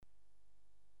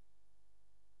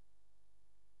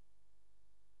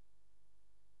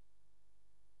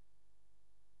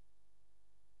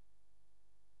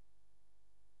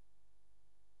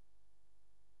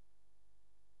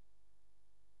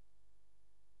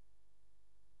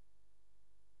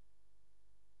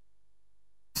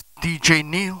DJ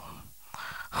Neil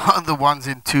on the ones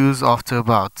and twos after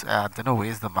about, I don't know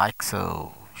where's the mic,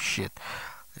 so shit.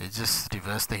 They just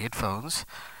reversed the headphones.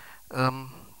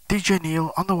 DJ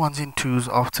Neil on the ones and twos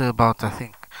after about, I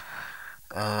think,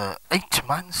 8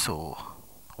 months or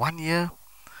 1 year.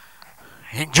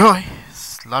 Enjoy.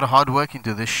 It's a lot of hard work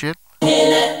into this shit.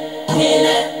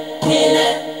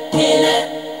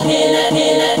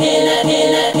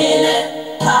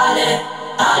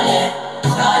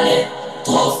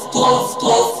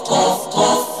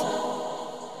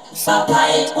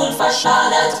 Verpeilt und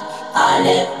verschadert,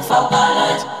 alle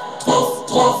verballert. Truff,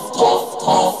 truff, truff,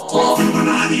 truff, truff.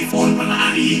 Voll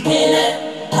Banani. Pille,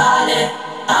 Palle,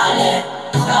 alle,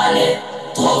 Kralle.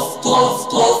 Truff, truff,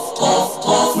 truff, truff,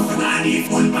 truff. Voll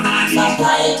Banani.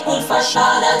 Verpeilt und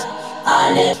verschadert,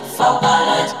 alle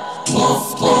verballert.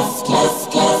 Truff, truff, truff,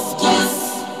 truff, truff.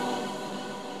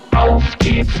 Auf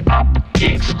geht's, ab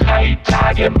geht's, 3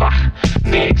 Tage wach.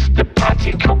 Nächste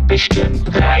Party kommt bestimmt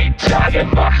 3 Tage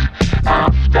wach.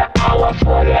 After Hour,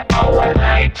 volle Hour,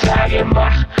 3 Tage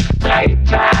wach. 3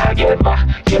 Tage wach,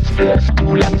 jetzt wirst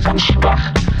du langsam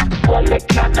schwach. Volle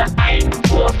Kanne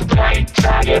Einwurf, 3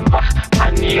 Tage wach.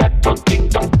 Paniert und Ding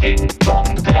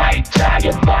Dong, 3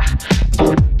 Tage wach.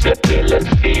 Bunte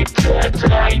Pillenfete,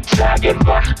 3 Tage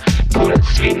wach.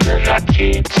 Puls wie ne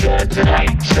Rakete, 3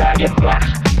 Tage wach.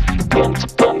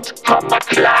 Punkt, Punkt, Komma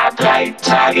klar, 3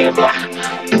 Tage wach.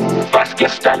 Du warst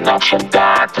gestern auch schon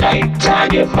da, 3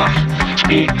 Tage wach.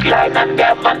 Spieglein an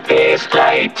der Wand ist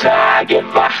 3 Tage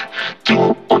wach.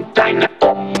 Du und deine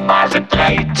Oma sind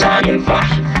 3 Tage wach.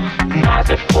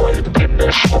 Nase voll,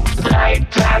 Pimmel, Schrumpf, 3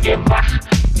 Tage wach.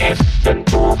 Essen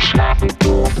doof, schlafen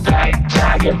doof, 3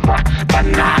 Tage wach.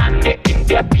 Banane in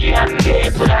der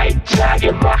Birne, 3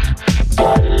 Tage wach.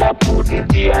 Voller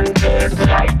Budendirne,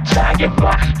 3 Tage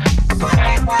wach. 3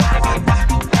 Tage wach,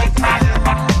 3 Tage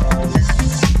wach.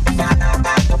 3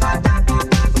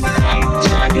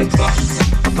 Tage wach.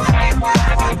 3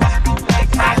 Tage wach, 3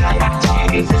 Tage wach. 3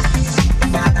 Tage wach.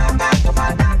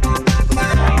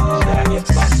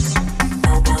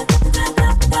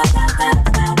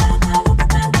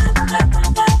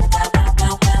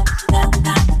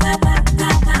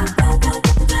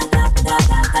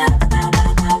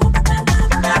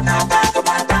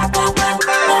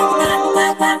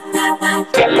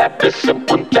 Keller bis zum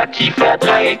Unterkiefer,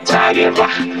 3 Tage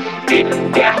wach.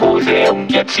 In der Hose um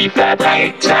ihr Ziefer,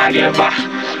 3 Tage wach.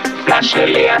 Flasche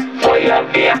leer,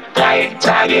 Feuerwehr, 3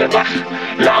 Tage wach.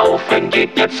 Laufen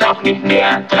geht jetzt auch nicht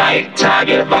mehr, 3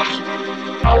 Tage wach.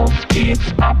 Auf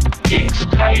geht's, ab geht's,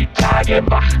 3 Tage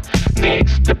wach.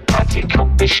 Nächste Party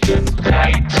kommt bestimmt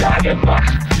 3 Tage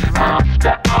wach.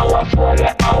 After Hour,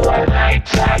 volle Hour, 3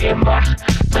 Tage wach.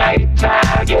 3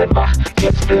 Tage wach,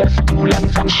 jetzt wirst du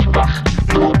langsam schwach.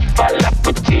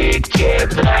 Notfallapotheke,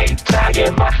 3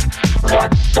 Tage wach.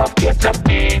 Rotz auf der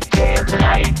Tapete,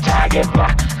 3 Tage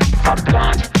wach.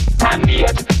 Verplant,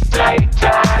 paniert, 3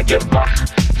 Tage wach.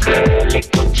 Völlig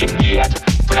ungeniert,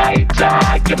 3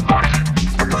 Tage wach.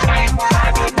 3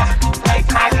 Tage wach, 3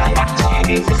 Tage wach. 3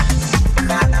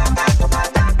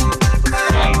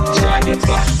 Tage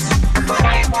wach,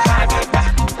 3 Tage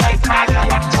wach, 3 Tage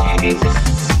wach.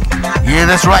 Yeah,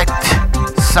 that's right.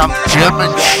 Some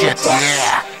German shit,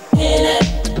 yeah.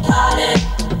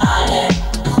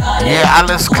 Yeah,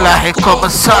 alles klar, Herr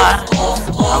Kommissar.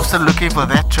 I was still looking for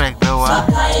that track though,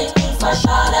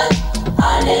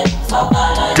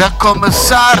 Der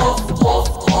Kommissar.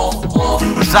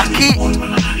 Zaki.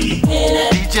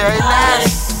 DJ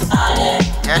Nas.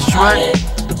 Yashwan.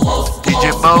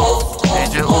 DJ Mo.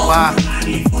 DJ Uma.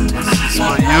 This is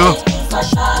for you.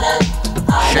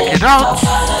 Check it out.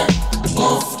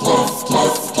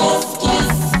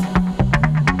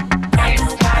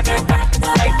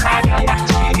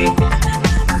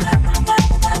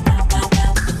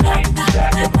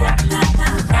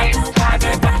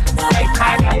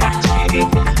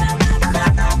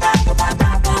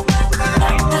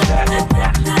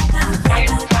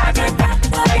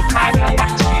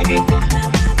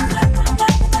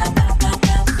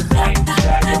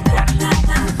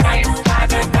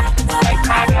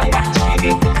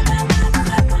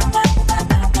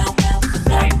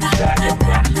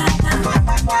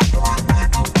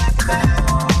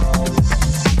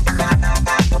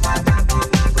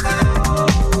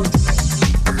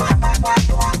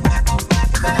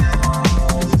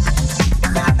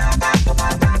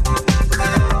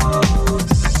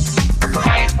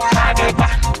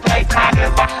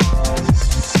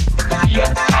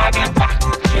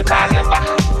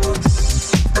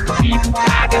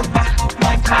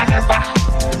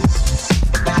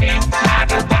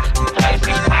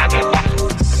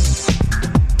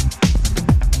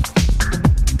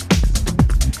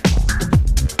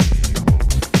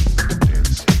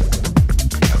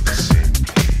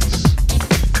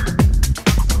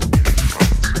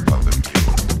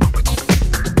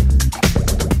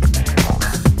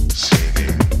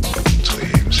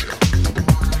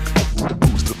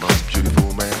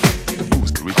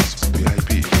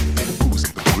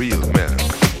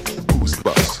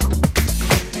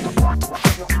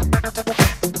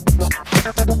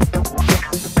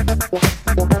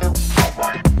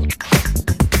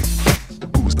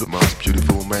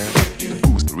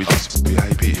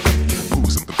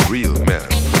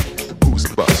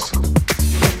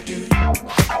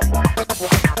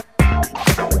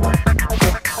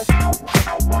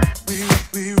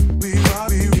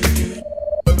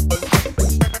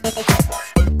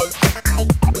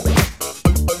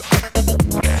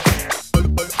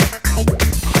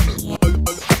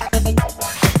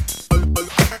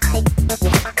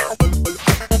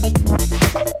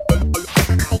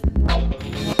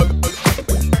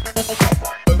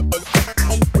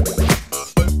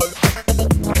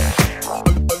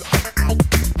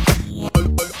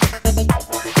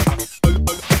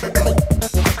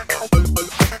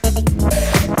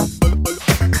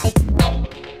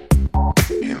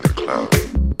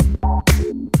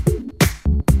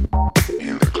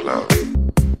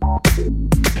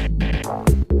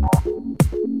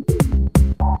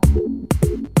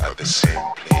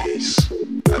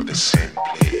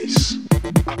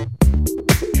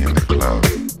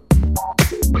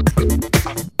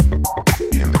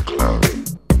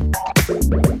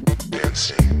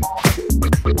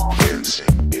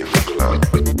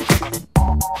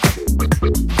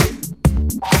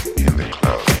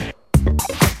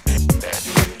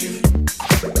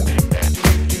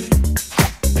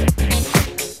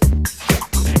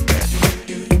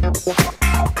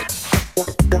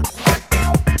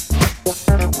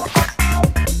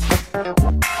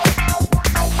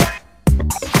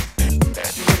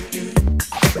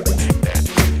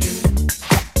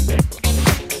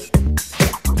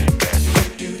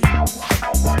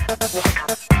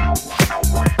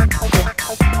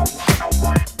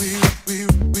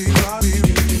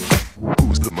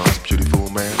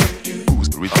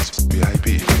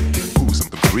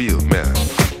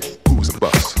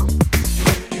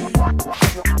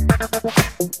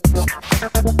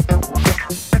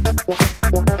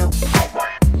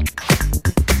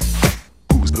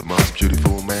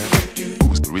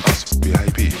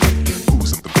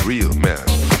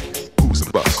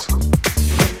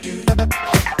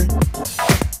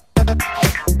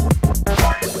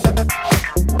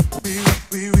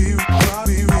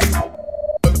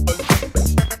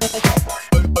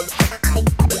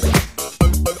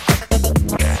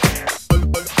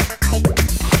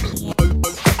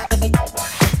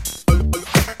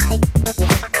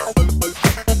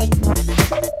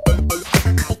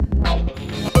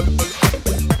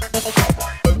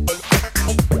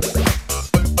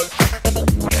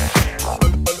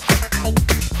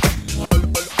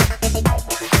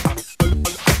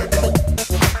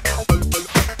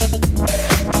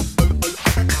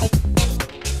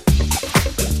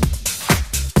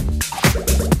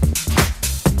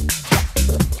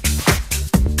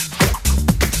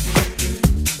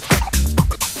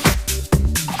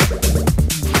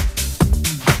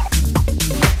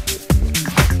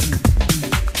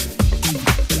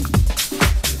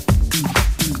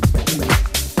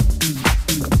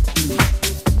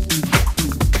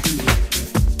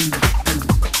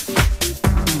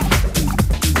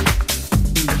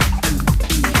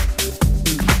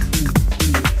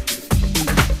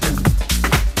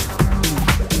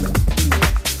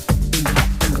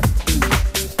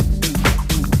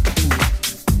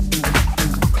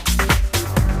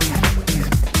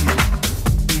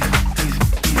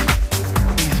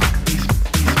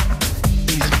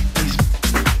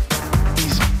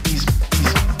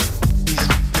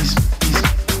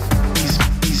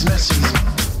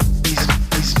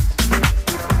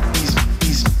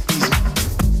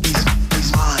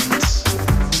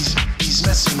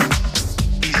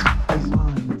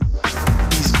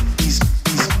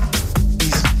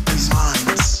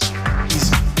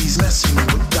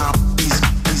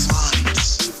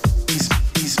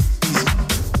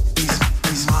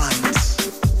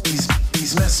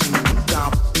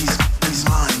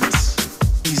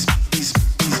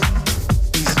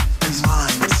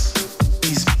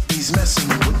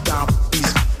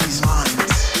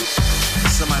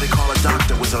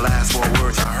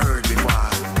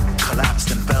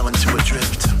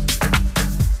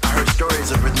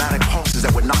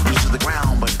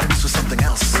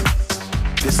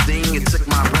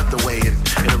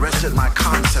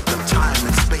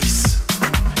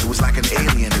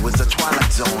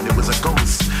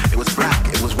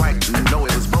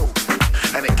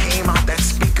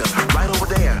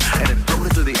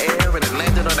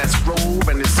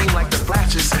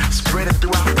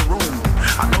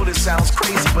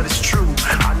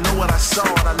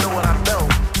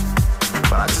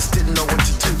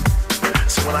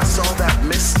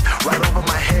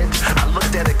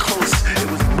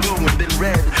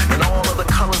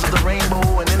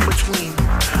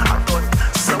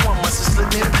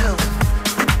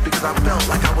 I felt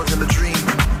like I was in a dream.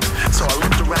 So I looked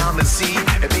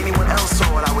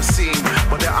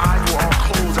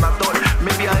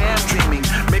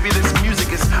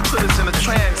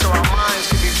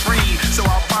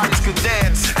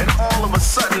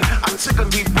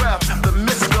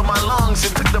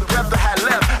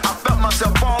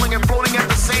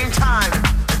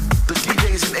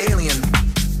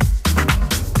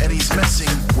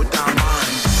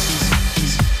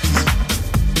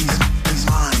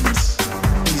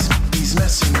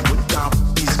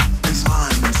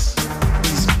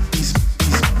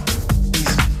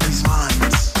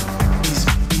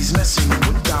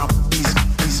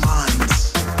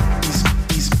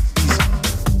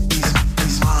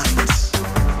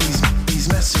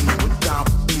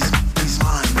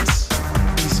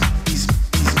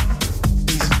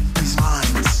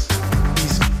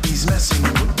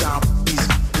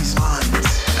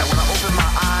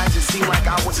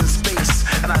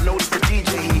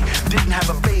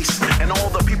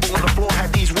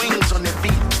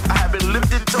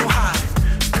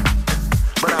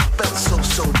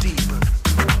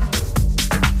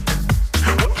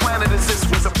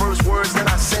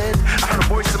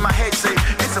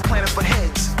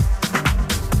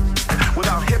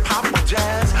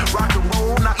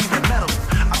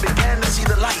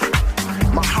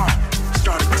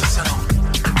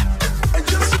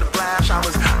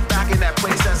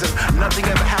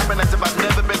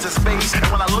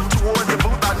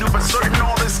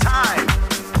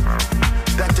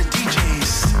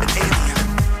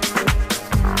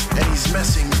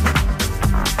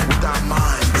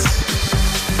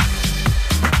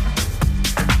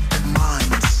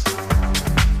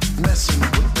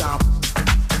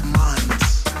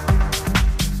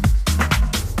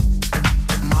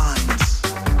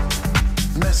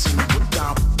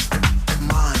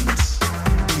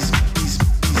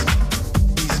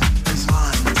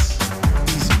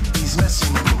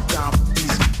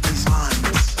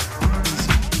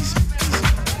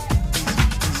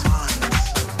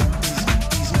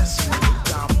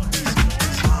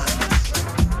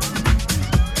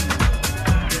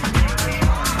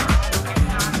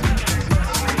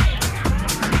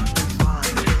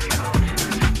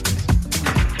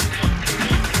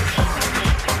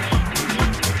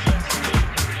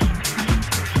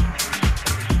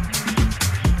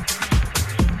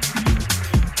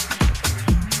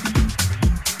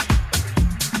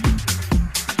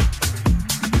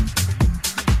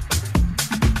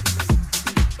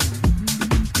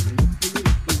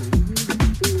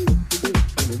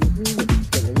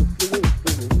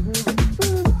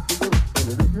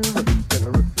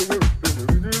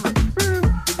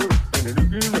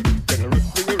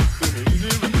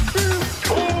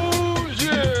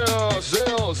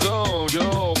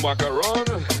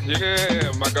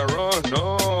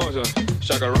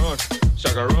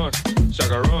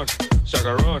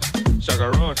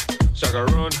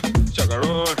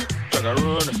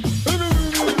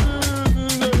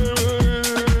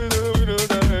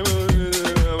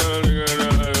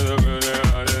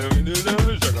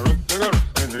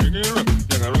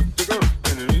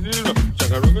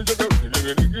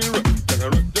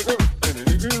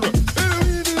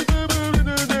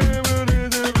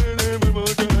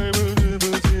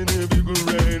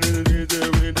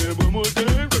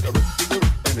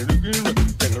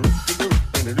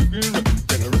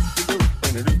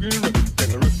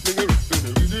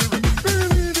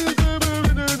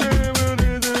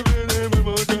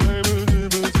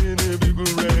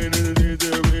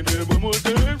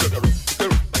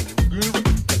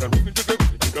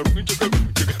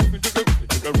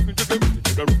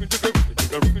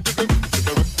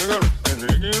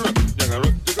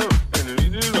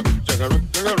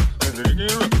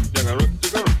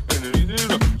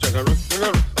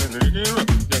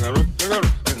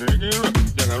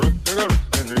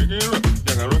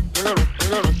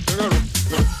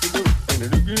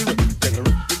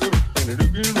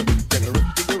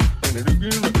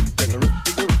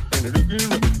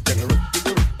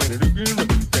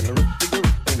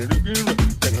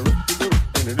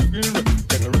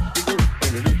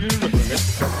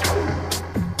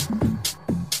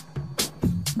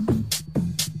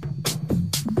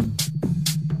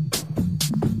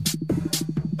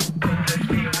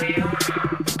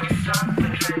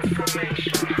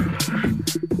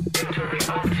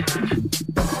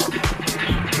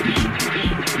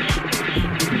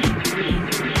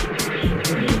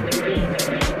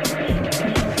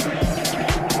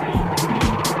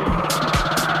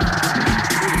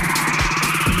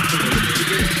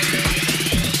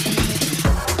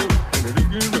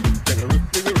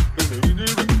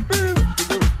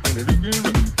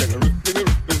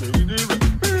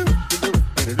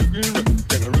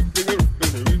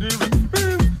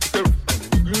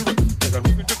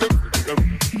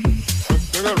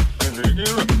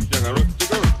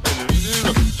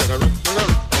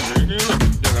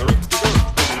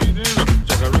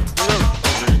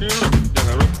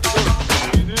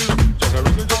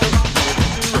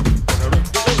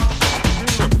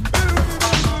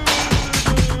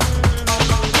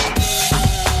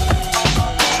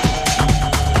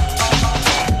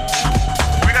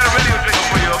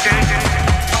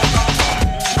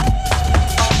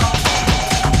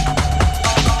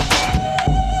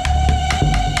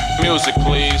Music,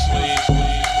 please.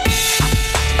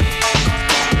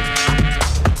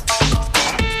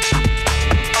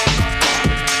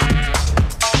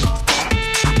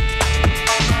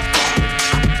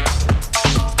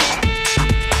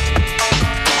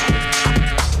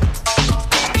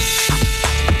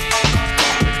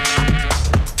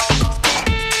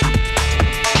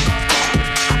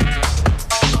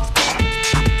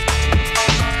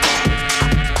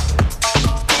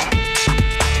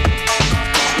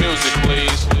 Music,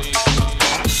 please.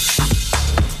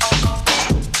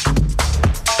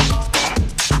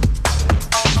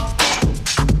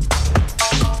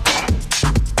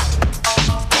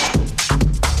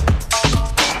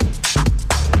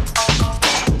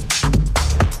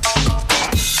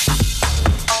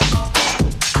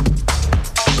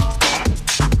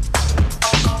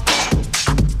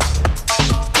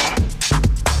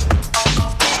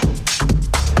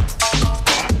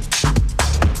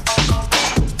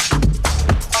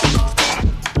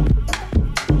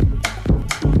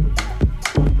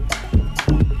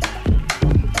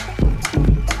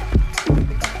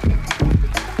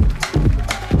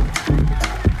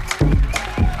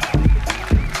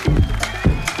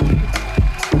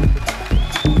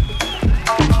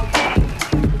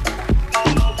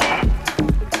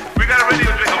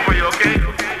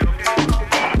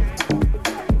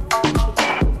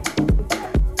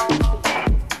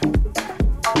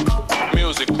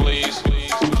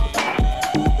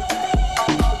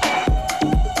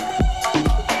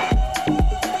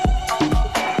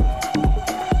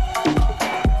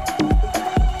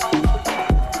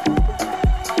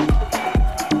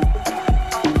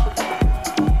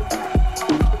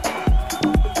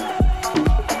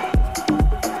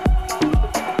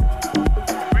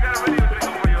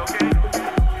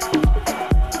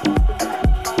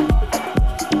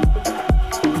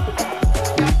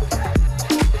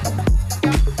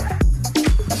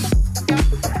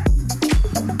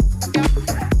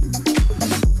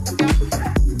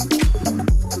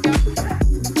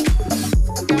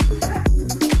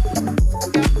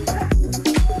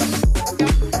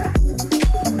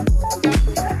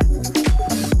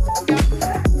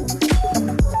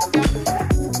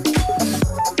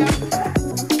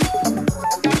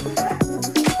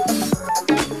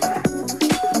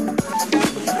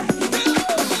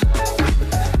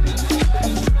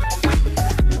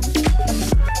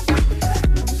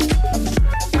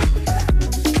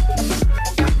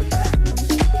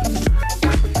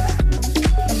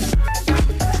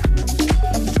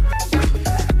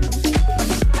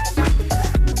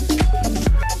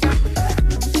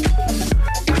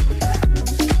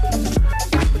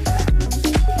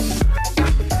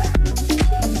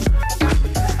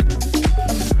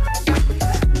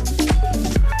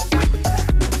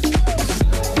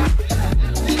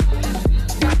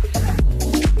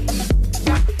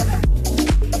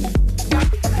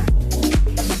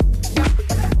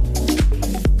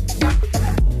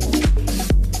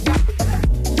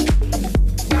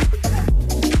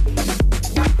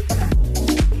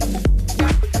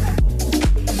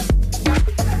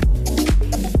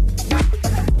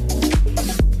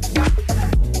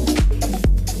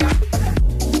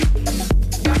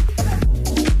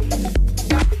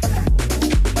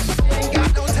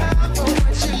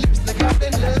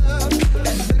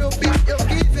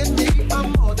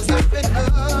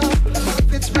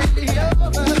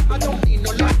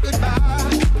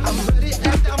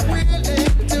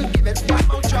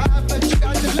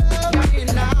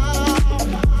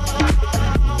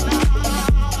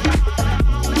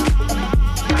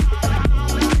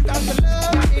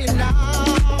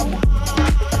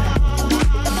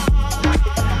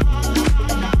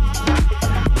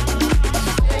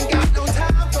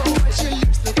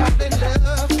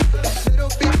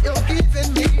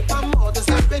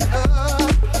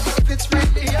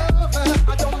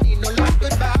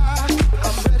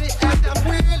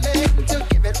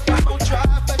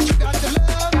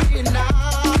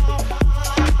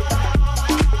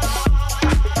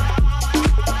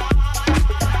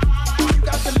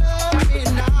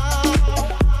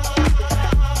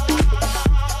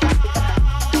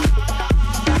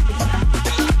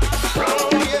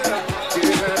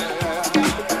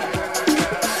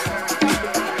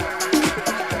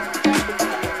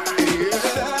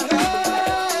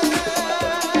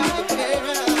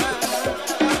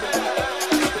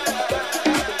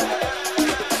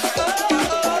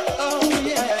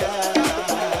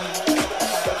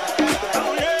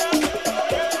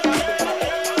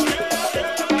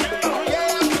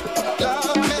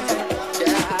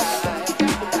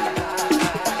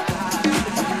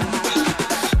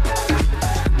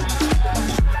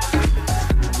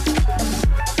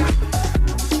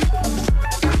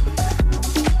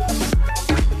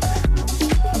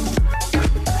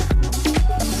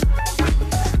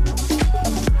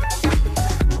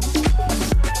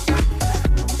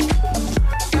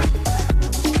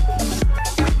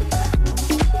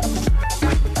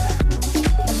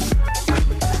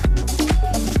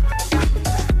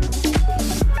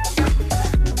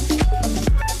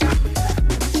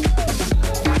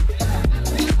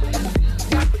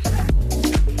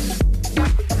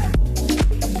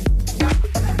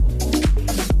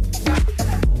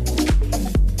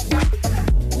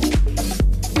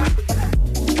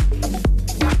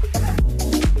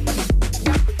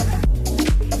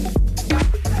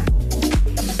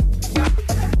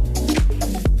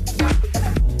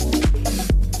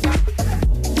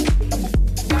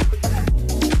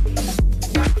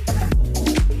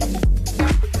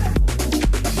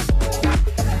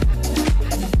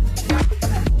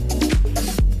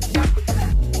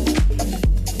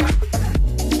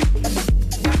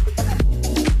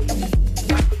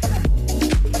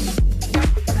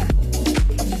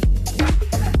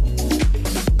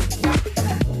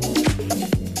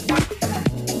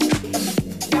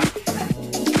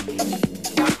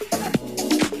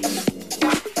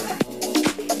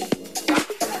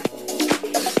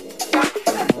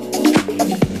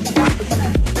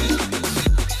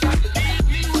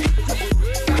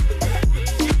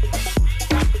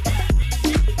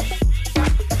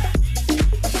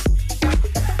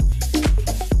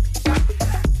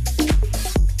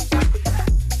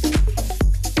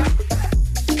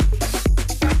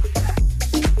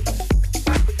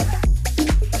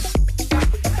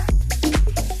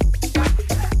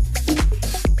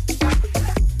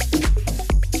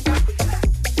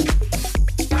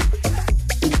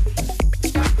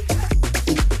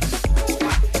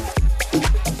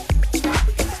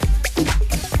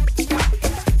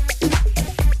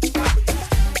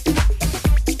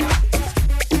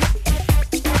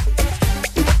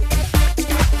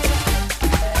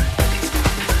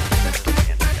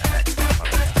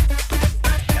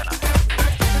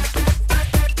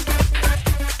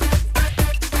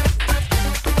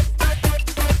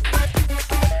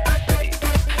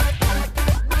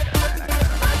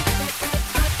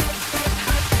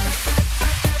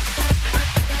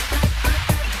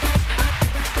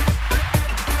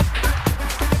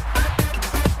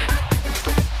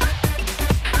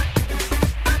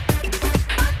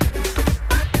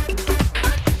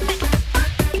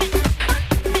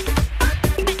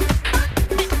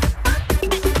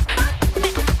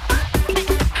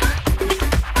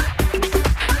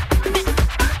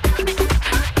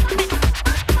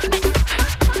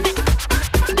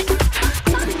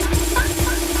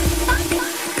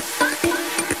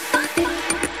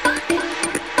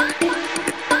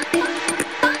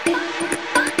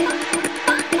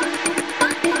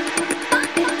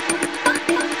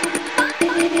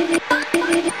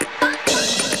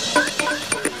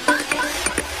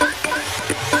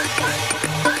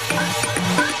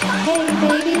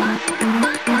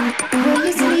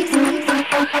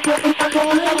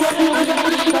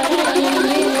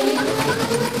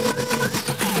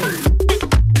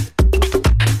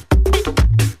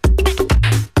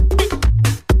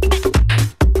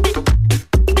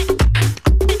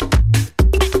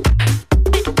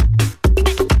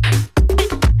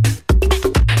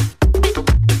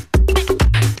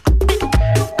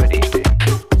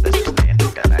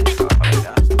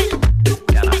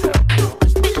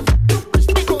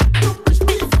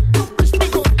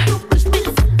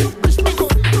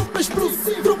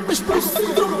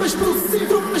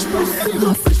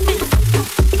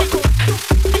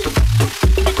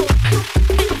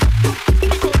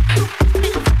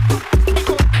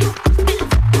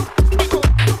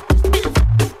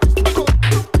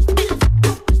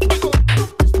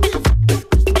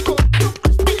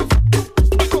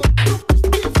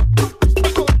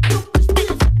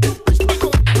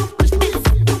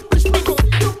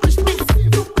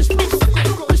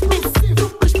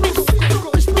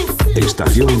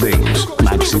 Estación Dance,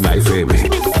 Máxima FM.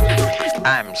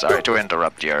 I'm sorry to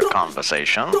interrupt your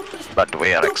conversation, but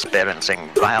we are experiencing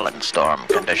violent storm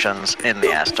conditions in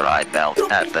the asteroid belt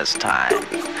at this time.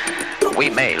 We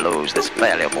may lose this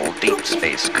valuable deep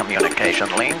space communication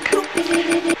link.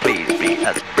 Please be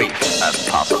as brief as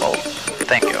possible.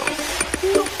 Thank you.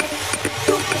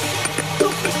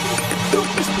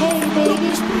 Hey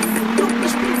baby,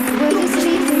 where you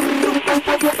sleeping?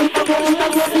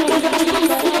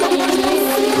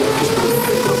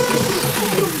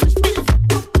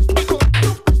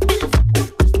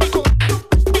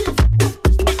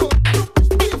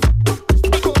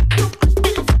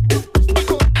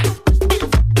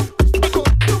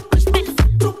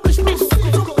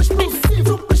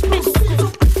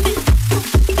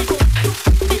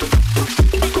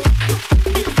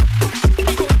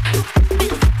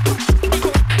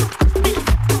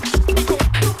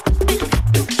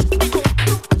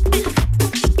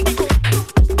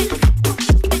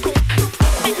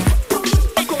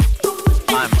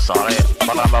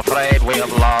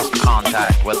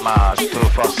 With Mars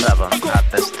 247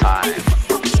 at this time.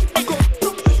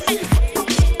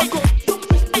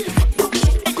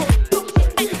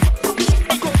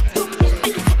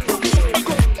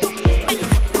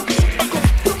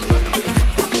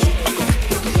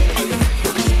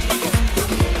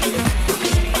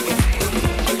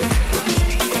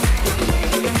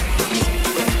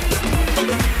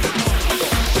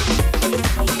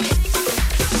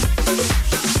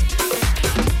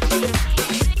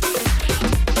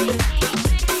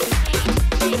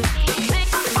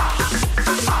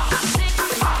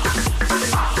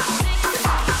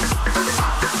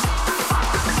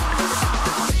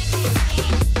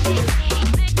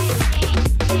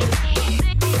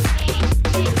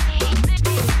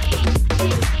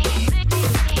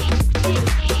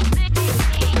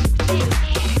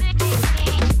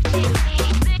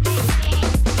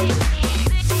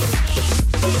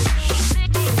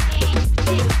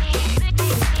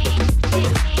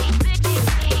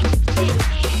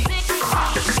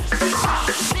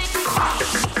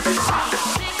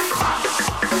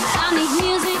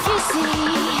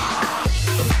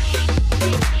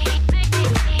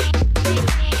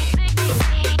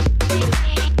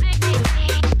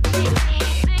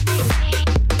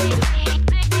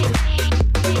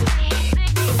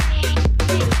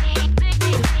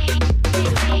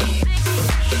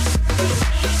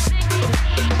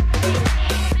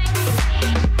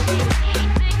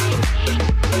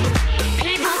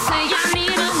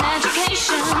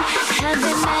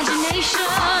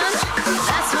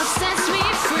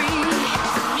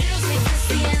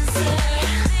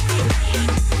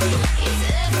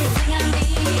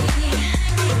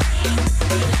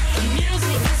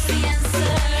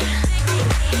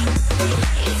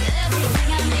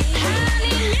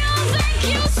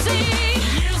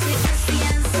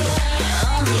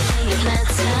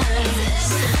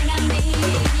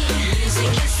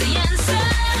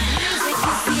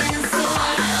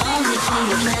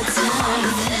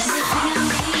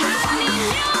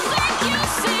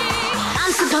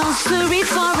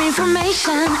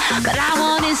 But I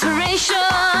want inspiration.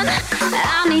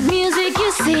 I need music,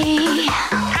 you see.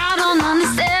 I don't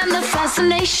understand the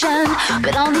fascination,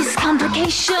 but all these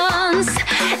complications.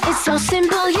 It's so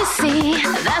simple, you see.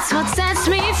 That's what sets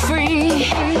me free.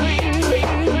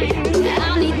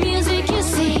 I need music, you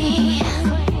see.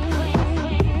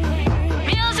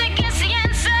 Music is the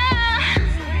answer.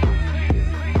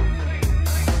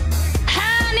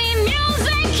 I need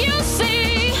music, you see.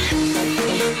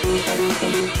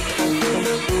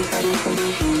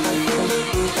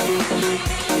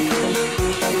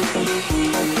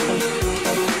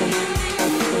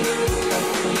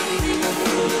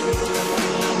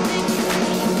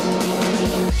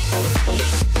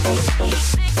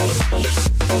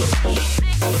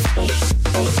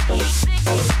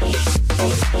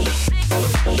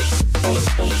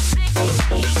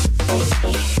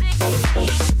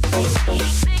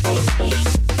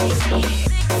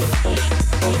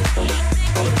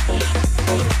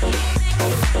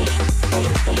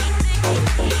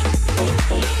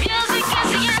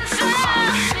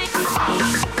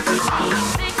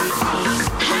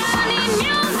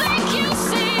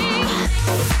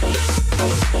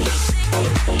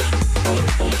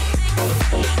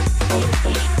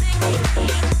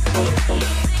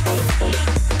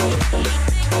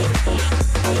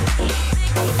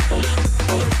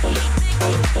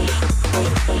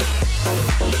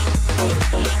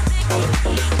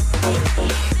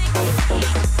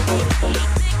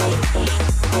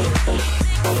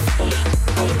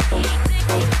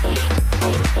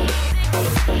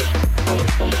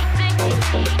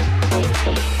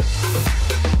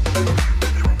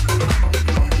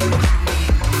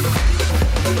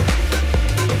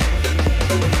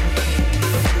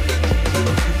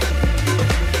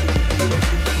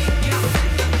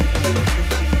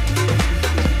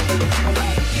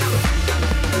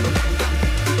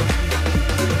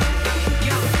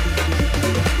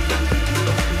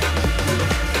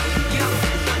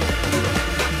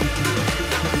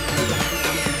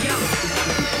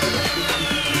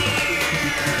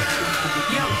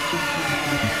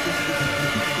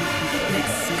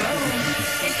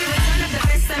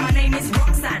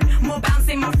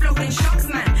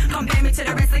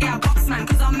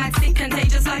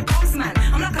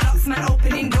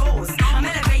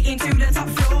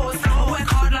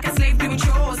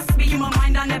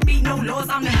 yours,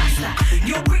 I'm the master.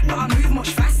 You're quick, but I move much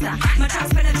faster. My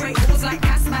tracks penetrate walls like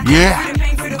Casper. Yeah. Through the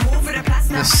pain, through the wall, through the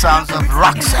plaster. The sounds of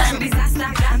Roxanne. I'm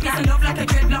peace and love like a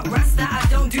dreadlock rasta. I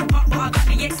don't do pop, but I got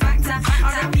the X factor.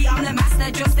 R.I.P. I'm the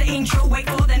master, just the intro. Wait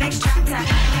for the next chapter.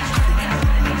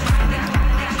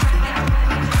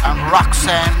 And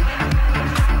Roxanne,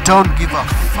 don't give a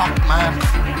fuck, man.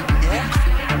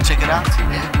 Yeah, check it out.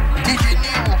 Yeah. DJ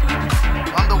Neil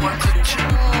on the ones and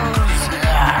twos.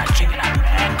 Yeah, check it out,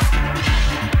 man.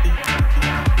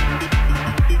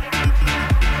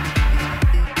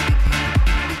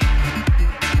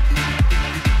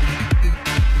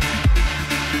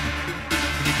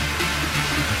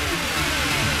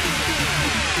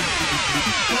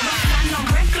 I'm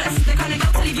reckless, the kind of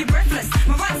girl to leave you breathless.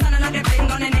 My right sounding like a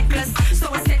bang on a necklace. So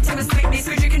I said to respect this,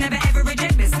 cause you can never ever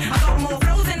reject this. I got more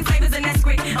flows and flavors than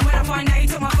Nesquik. And when I find out you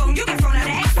took my phone, you get thrown out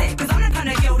the exit. Cause I'm the kind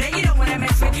of girl that you don't wanna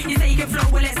mess with. You say you can flow,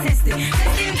 well let's test it.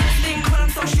 Testing, well I'm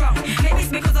so strong. Maybe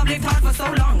it's because I've lived hard for so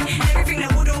long. And everything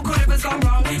that would or could have has gone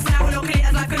wrong. So now I look at it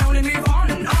as I can only move on.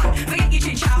 Forget your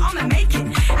chit chat, I'ma make it.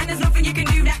 And there's nothing you can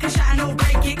do that can shatter or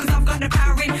break it. Cause I've got the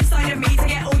power inside of me to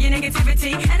get all your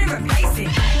negativity and then replace it.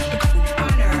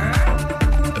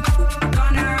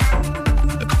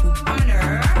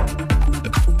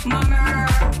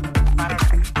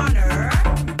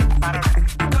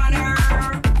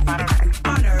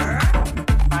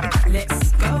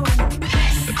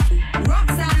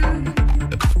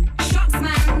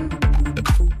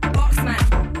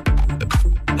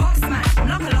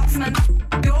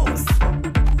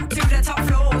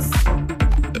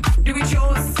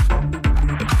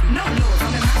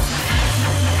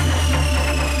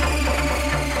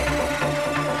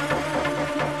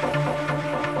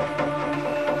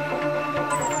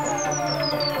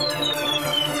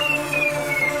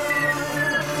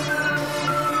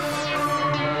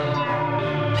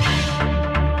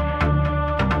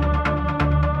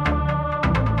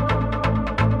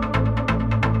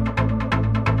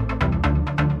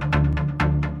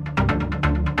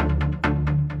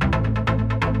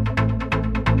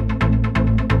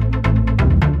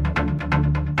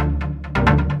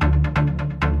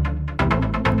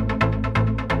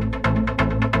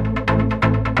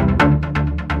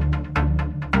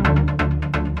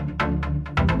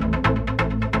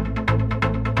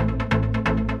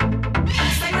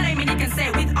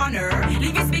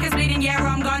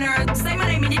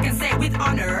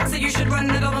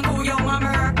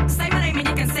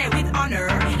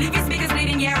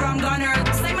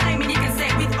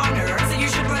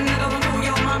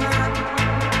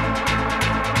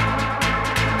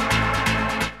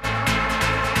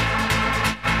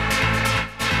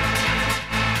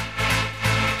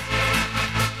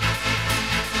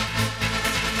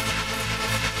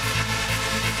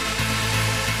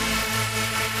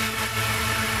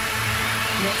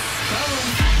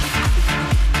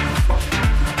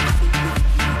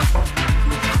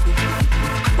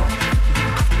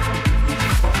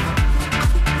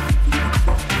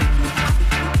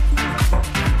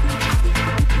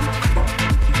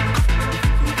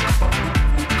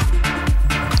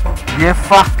 Yeah,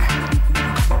 fuck.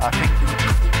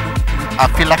 I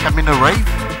feel like I'm in a rave.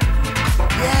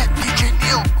 Yeah, DJ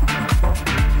Neil.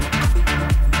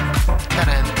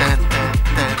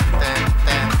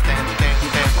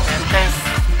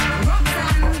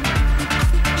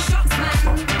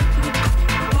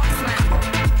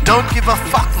 Don't give a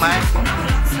fuck, man.